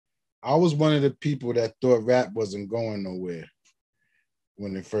I was one of the people that thought rap wasn't going nowhere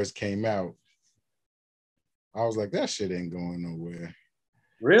when it first came out. I was like, that shit ain't going nowhere.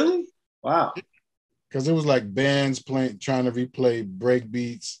 Really? Wow. Because it was like bands trying to replay break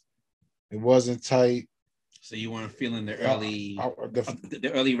beats. It wasn't tight. So you weren't feeling the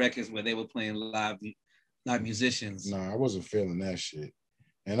early records where they were playing live musicians. No, I wasn't feeling that shit.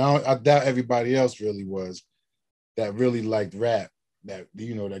 And I doubt everybody else really was that really liked rap, that,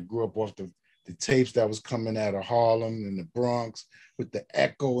 you know, that grew up off the tapes that was coming out of Harlem and the Bronx with the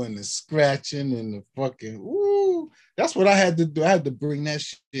echo and the scratching and the fucking, ooh. That's what I had to do. I had to bring that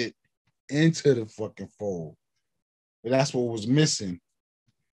shit into the fucking fold. But that's what was missing.